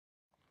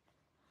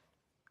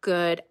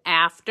Good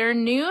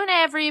afternoon,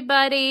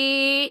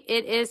 everybody.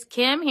 It is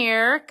Kim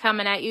here,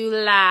 coming at you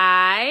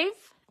live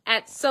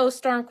at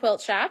Storm Quilt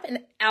Shop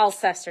in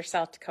Alcester,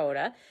 South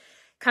Dakota.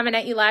 Coming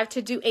at you live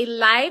to do a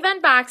live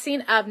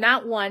unboxing of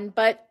not one,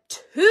 but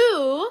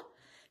two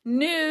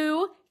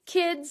new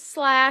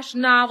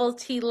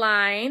kids/novelty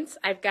lines.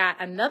 I've got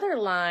another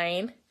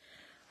line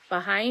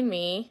behind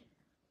me.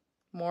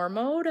 More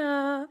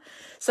Moda.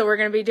 So we're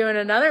going to be doing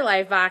another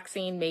live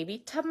boxing maybe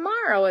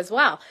tomorrow as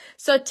well.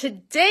 So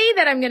today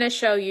that I'm going to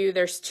show you,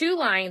 there's two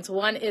lines.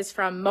 One is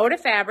from Moda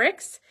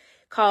Fabrics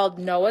called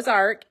Noah's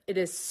Ark. It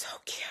is so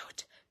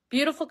cute.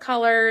 Beautiful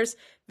colors,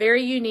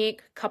 very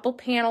unique, couple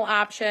panel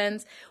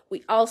options.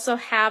 We also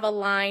have a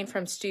line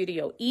from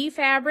Studio E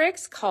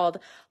Fabrics called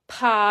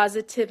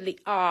Positively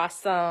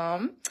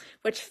Awesome,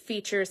 which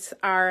features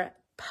our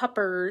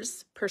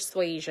puppers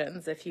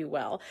persuasions, if you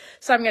will.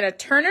 So I'm going to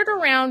turn it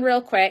around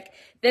real quick.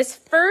 This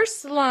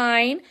first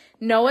line,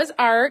 Noah's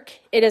Ark,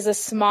 it is a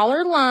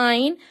smaller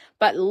line,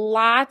 but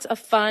lots of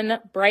fun,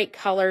 bright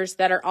colors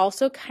that are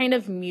also kind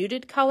of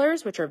muted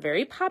colors, which are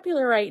very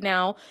popular right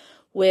now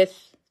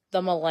with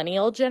the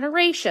millennial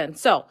generation.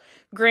 So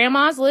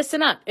grandmas,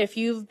 listen up. If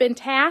you've been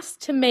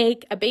tasked to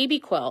make a baby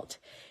quilt,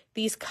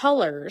 these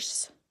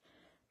colors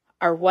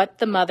are what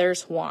the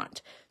mothers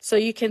want. So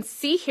you can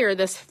see here,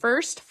 this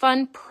first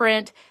fun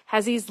print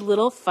has these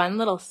fun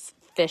little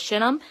fish in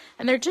them,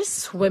 and they're just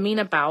swimming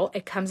about.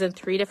 It comes in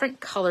 3 different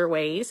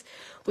colorways.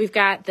 We've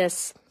got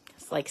this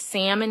like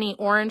salmon-y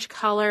orange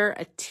color,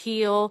 a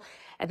teal,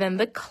 and then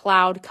the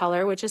cloud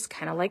color, which is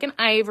kind of like an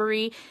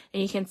ivory,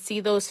 and you can see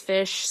those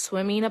fish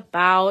swimming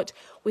about.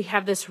 We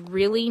have this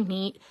really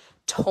neat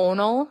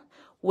tonal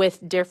with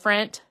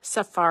different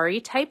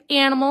safari type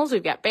animals.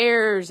 We've got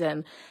bears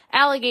and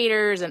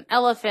alligators and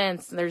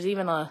elephants. And there's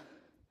even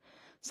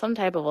some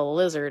type of a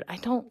lizard. I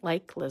don't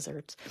like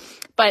lizards.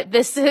 But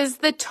this is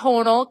the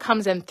tonal,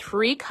 comes in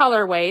 3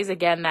 colorways.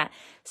 Again, that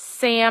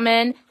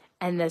salmon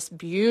and this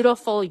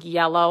beautiful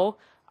yellow,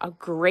 a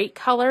great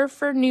color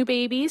for new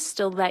babies,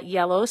 still that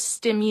yellow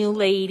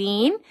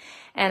stimulating,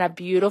 and a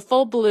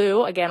beautiful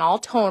blue, again, all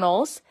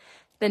tonals.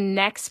 The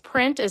next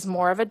print is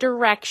more of a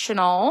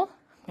directional.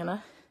 I'm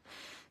gonna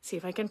see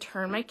if I can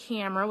turn my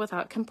camera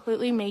without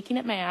completely making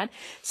it mad.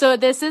 So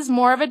this is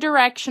more of a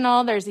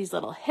directional. There's these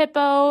little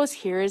hippos.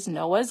 Here is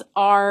Noah's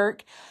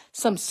Ark.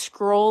 Some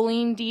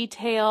scrolling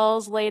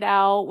details laid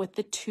out with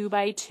the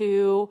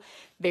 2x2.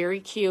 Very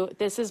cute.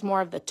 This is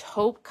more of the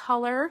taupe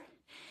color.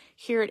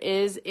 Here it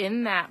is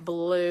in that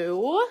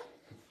blue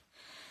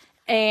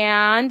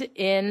and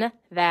in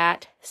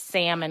that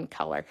salmon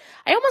color.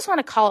 I almost want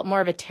to call it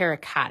more of a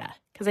terracotta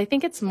because I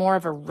think it's more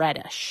of a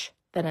reddish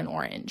than an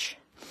orange.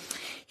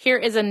 Here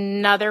is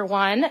another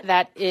one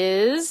that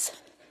is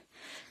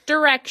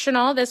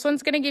directional. This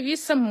one's going to give you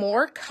some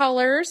more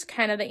colors,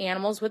 kind of the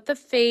animals with the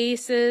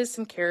faces,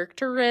 some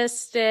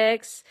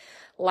characteristics,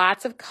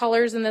 lots of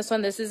colors in this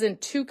one. This is in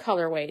 2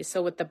 colorways.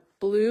 So with the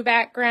blue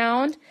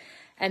background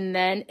and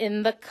then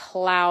in the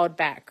cloud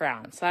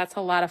background. So that's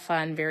a lot of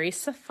fun, very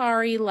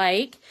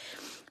safari-like.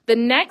 The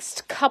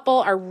next couple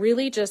are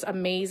really just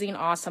amazing,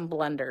 awesome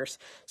blenders.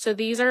 So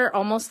these are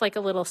almost like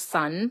a little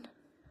sun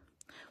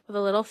with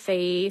a little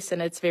face,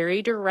 and it's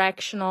very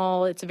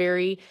directional. It's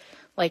very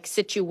like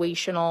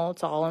situational.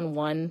 It's all in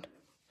one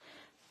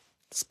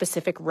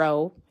specific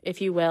row,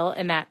 if you will,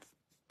 and that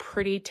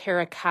pretty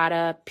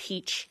terracotta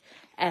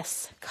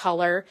peach-esque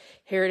color.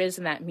 Here it is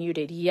in that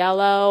muted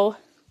yellow,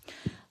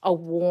 a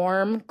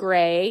warm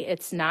gray.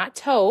 It's not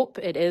taupe.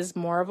 It is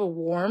more of a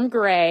warm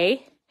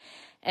gray,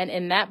 and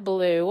in that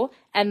blue.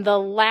 And the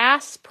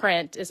last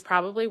print is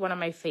probably one of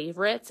my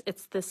favorites.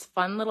 It's this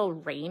fun little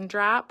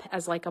raindrop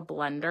as like a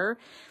blender.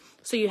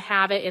 So you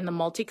have it in the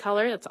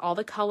multicolor. That's all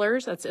the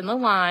colors that's in the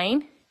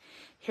line.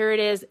 Here it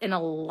is in a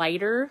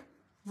lighter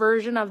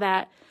version of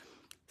that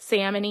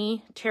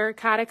salmon-y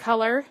terracotta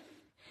color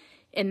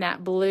in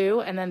that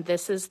blue. And then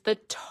this is the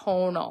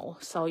tonal.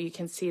 So you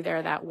can see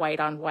there that white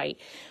on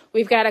white.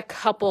 We've got a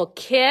couple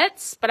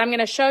kits, but I'm going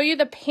to show you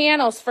the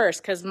panels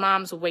first because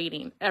Mom's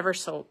waiting ever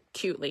so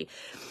cutely.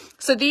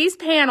 So these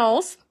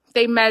panels,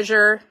 they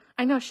measure,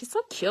 I know, she's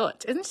so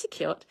cute. Isn't she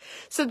cute?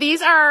 So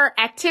these are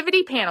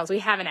activity panels. We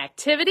have an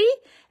activity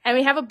and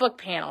we have a book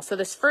panel. So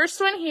this first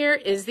one here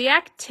is the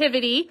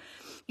activity.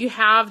 You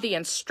have the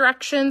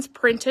instructions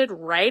printed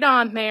right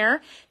on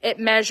there. It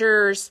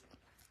measures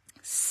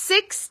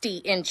 60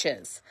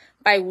 inches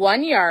by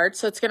 1 yard.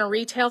 So it's going to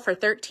retail for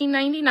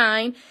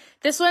 $13.99.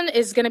 This one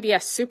is going to be a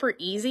super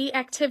easy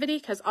activity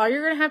because all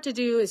you're going to have to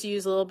do is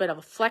use a little bit of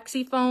a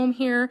flexi foam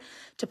here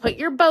to put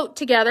your boat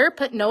together,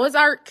 put Noah's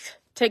Ark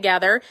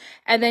together,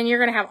 and then you're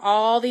going to have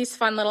all these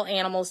fun little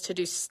animals to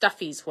do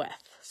stuffies with.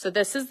 So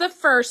this is the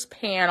first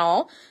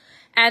panel,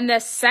 and the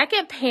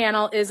second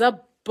panel is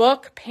a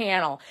book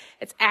panel.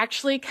 It's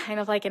actually kind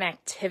of like an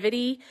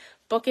activity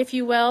book, if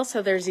you will.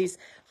 So there's these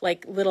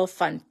like little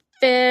fun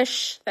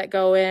fish that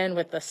go in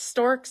with the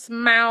stork's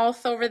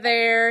mouth over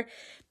there.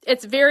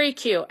 It's very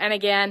cute. And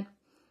again,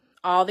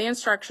 all the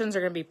instructions are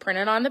going to be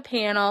printed on the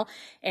panel,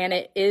 and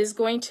it is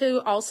going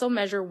to also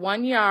measure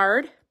 1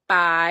 yard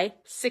by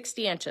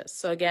 60 inches.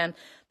 So again,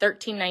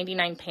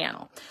 $13.99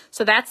 panel.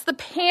 So that's the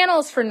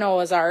panels for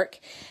Noah's Ark.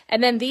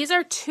 And then these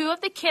are two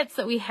of the kits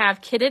that we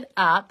have kitted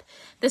up.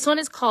 This one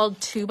is called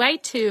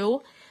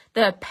 2x2.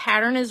 The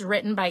pattern is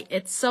written by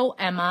It's So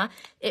Emma.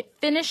 It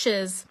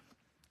finishes,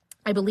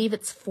 I believe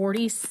it's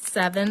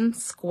 47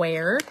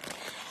 square.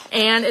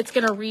 And it's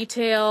going to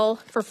retail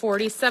for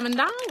 $47.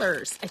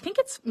 I think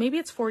maybe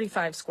it's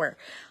 45 square.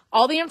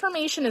 All the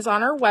information is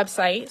on our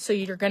website, so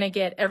you're going to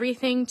get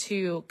everything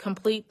to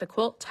complete the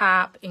quilt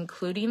top,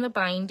 including the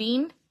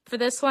binding for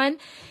this one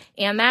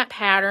and that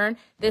pattern.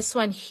 This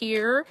one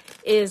here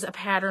is a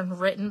pattern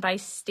written by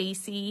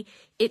Stacy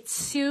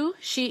Itsu.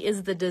 She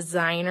is the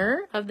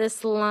designer of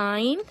this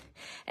line,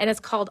 and it's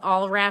called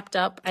All Wrapped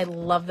Up. I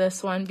love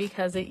this one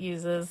because it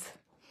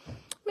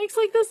makes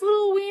like this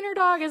little wiener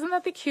dog. Isn't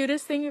that the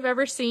cutest thing you've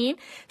ever seen?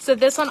 So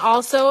this one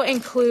also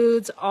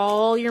includes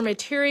all your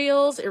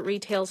materials. It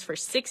retails for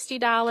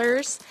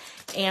 $60,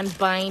 and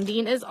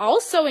binding is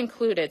also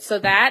included. So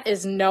that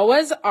is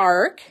Noah's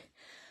Ark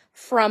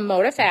from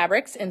Moda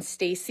Fabrics and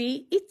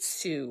Stacy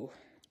Itsu.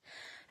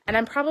 And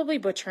I'm probably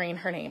butchering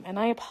her name, and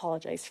I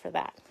apologize for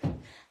that.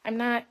 I'm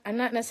not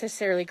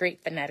necessarily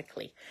great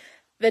phonetically.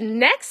 The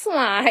next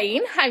line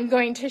I'm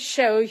going to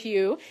show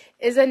you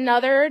is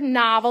another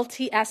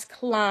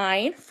novelty-esque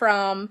line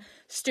from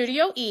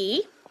Studio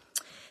E.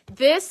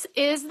 This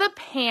is the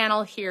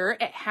panel here.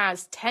 It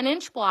has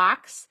 10-inch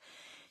blocks,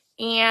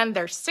 and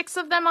there's 6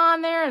 of them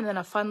on there, and then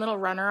a fun little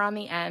runner on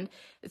the end.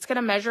 It's going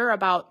to measure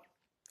about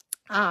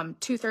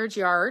 2/3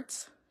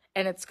 yards,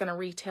 and it's going to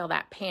retail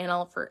that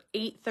panel for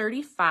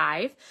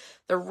 $8.35.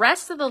 The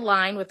rest of the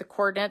line with the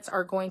coordinates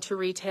are going to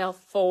retail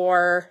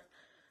for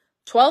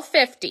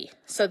 $12.50.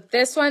 So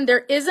this one, there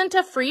isn't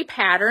a free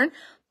pattern,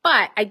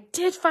 but I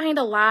did find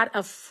a lot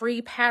of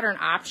free pattern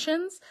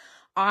options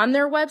on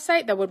their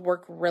website that would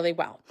work really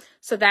well.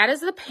 So that is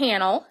the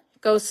panel.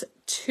 It goes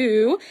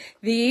to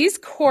these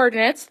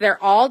coordinates.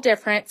 They're all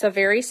different. It's a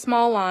very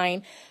small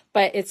line,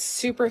 but it's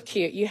super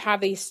cute. You have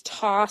these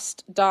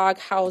tossed dog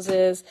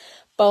houses,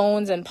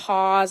 bones and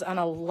paws on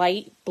a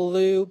light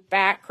blue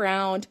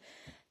background.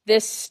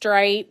 This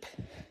stripe.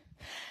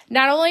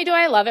 Not only do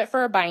I love it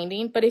for a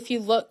binding, but if you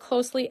look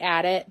closely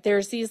at it,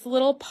 there's these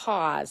little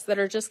paws that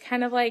are just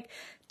kind of like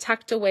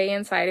tucked away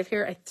inside of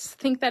here. I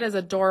think that is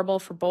adorable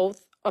for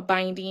both a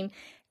binding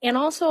and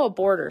also a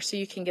border, so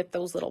you can get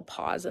those little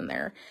paws in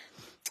there.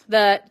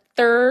 The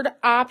third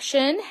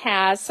option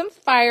has some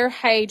fire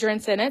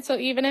hydrants in it, so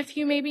even if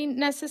you maybe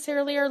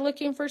necessarily are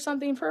looking for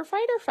something for a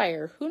fighter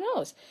fire, who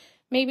knows?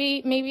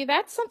 Maybe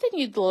that's something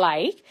you'd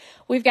like.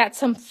 We've got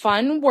some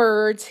fun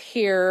words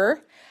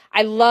here.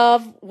 I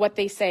love what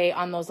they say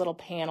on those little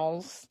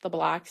panels, the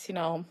blocks, you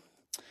know,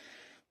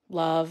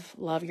 love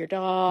your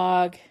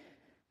dog.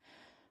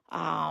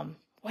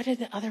 What did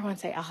the other one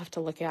say? I'll have to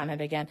look on it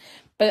again.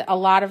 But a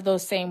lot of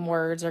those same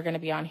words are going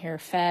to be on here.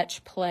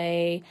 Fetch,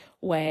 play,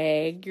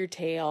 wag your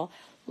tail.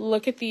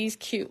 Look at these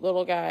cute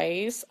little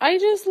guys. I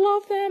just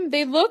love them.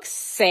 They look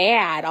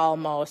sad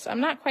almost. I'm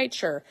not quite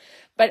sure.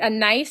 But a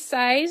nice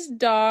sized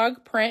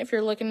dog print, if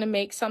you're looking to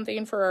make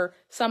something for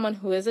someone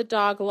who is a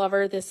dog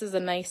lover, this is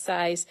a nice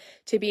size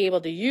to be able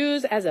to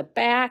use as a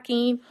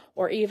backing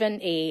or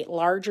even a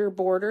larger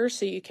border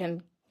so you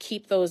can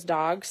keep those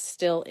dogs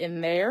still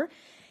in there.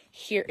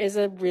 Here is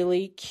a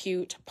really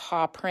cute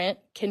paw print.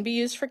 Can be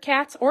used for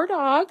cats or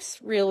dogs,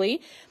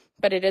 really.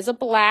 But it is a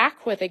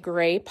black with a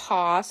gray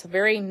paw, so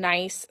very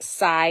nice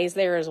size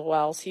there as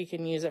well. So you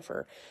can use it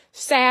for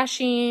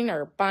sashing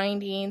or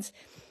bindings.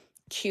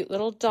 Cute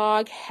little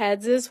dog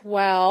heads as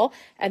well.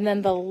 And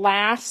then the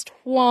last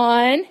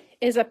one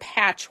is a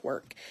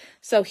patchwork.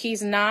 So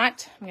he's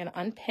not, I'm going to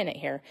unpin it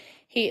here.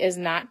 He is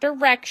not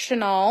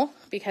directional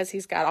because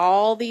he's got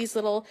all these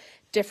little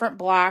different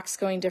blocks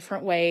going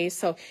different ways.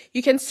 So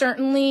you can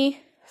certainly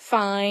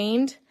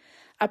find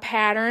a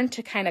pattern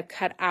to kind of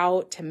cut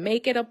out to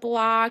make it a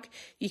block.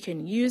 You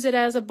can use it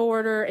as a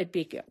border. It'd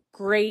be a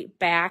great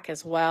back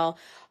as well.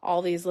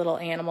 All these little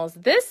animals.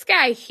 This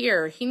guy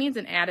here, he needs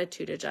an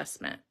attitude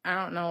adjustment. I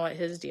don't know what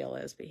his deal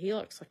is, but he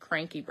looks like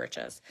cranky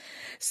britches.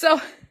 So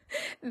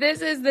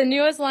this is the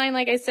newest line,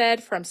 like I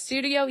said, from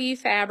Studio E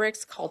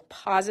Fabrics called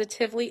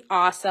Positively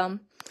Awesome.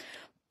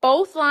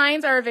 Both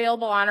lines are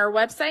available on our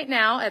website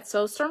now at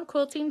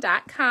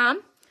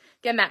sewstormquilting.com.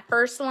 Again, that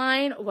first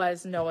line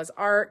was Noah's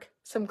Ark.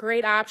 Some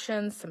great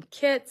options, some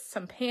kits,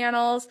 some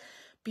panels,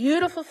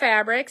 beautiful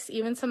fabrics,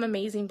 even some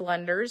amazing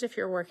blenders if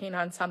you're working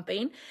on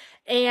something,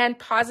 and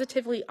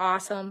Positively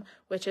Awesome,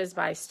 which is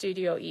by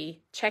Studio E.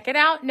 Check it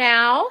out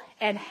now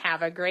and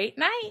have a great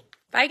night.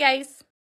 Bye, guys.